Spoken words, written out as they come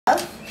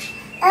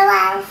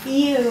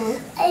You.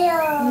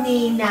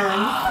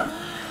 Ninang.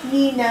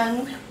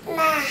 Ninang.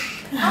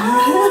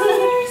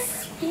 Oh, you're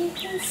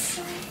speaking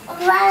so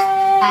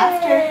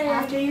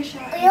After your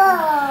shot.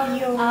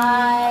 Yo.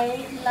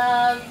 I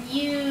love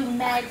you,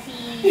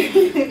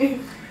 Matty.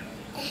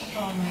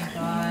 Oh my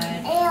god.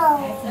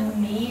 That's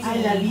amazing. I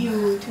love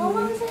you too. What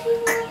was it you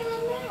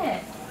were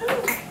at?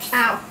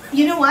 Ow.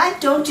 You know what?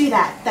 Don't do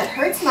that. That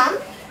hurts, Mom.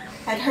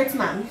 That hurts,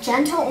 Mom.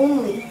 Gentle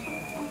only.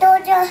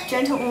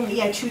 Gentle only.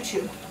 Yeah,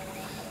 choo-choo.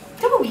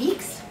 Couple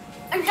weeks.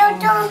 Oh my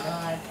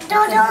god.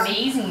 That's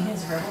amazing.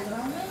 His verbal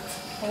development?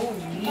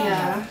 Holy.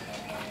 Yeah.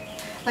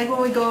 Like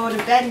when we go to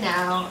bed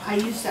now, I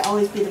used to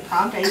always be the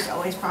prompt. I used to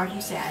always prompt him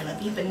to say I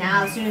love you. But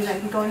now as soon as I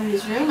go into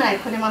his room and I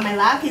put him on my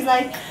lap, he's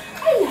like,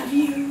 I love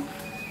you.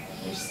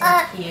 You're so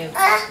cute.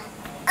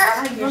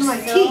 You're so my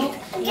cute.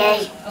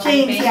 cute.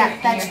 James, yeah,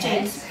 In that's your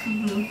James.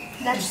 head?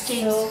 That's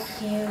You're James. so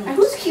cute. And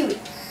who's cute?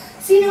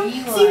 Sino?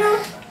 You Sino?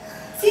 are.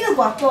 Sino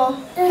guapo?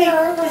 Hey,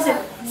 listen.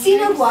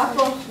 Sino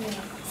guapo?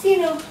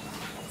 Sino?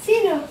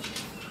 Sino?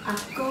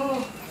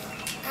 Ako.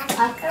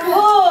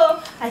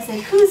 Ako. I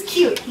said, who's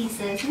cute? He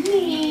says,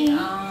 me.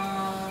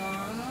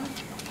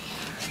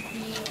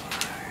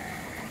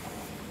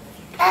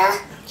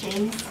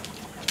 James.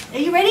 Are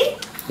you ready?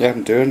 Yeah,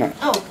 I'm doing it.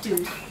 Oh,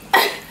 dude.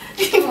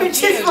 We're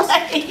just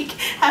like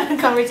having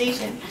a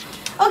conversation.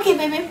 Okay,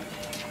 baby.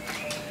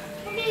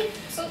 Okay,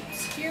 so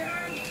your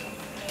arm.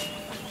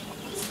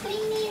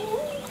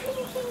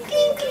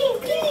 Clean, clean,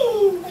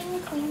 clean.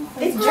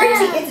 It's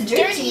dirty. It's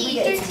dirty.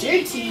 It's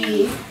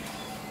dirty.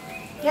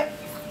 Yep.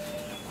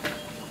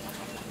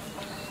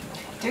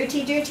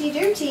 Dirty, dirty,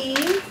 dirty.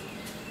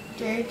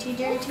 Dirty,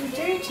 dirty,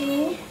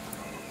 dirty.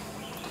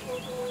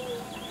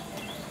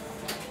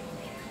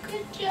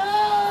 Good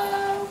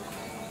job.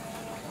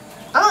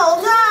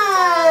 All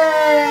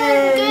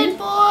done. Good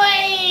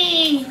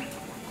boy.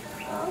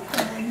 All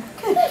done.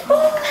 Good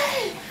boy.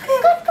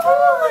 Good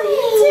boy.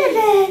 You did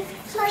it.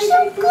 You're so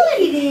good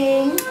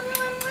eating.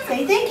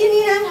 Say thank you,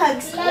 Nina.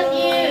 Hugs. Love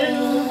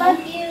you.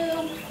 Love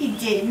you. He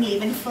didn't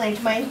even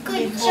flinch, my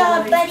Good boy.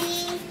 job,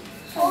 buddy.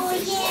 Oh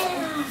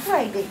yeah.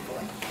 Right, big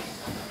boy.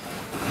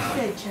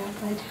 Good job,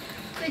 bud.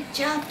 Good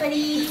job,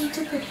 buddy.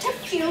 To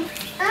protect you.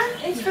 Huh?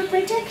 It's for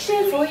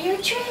protection. For your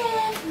trip.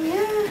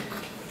 Yeah.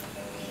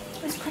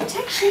 It's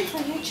protection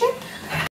for your trip.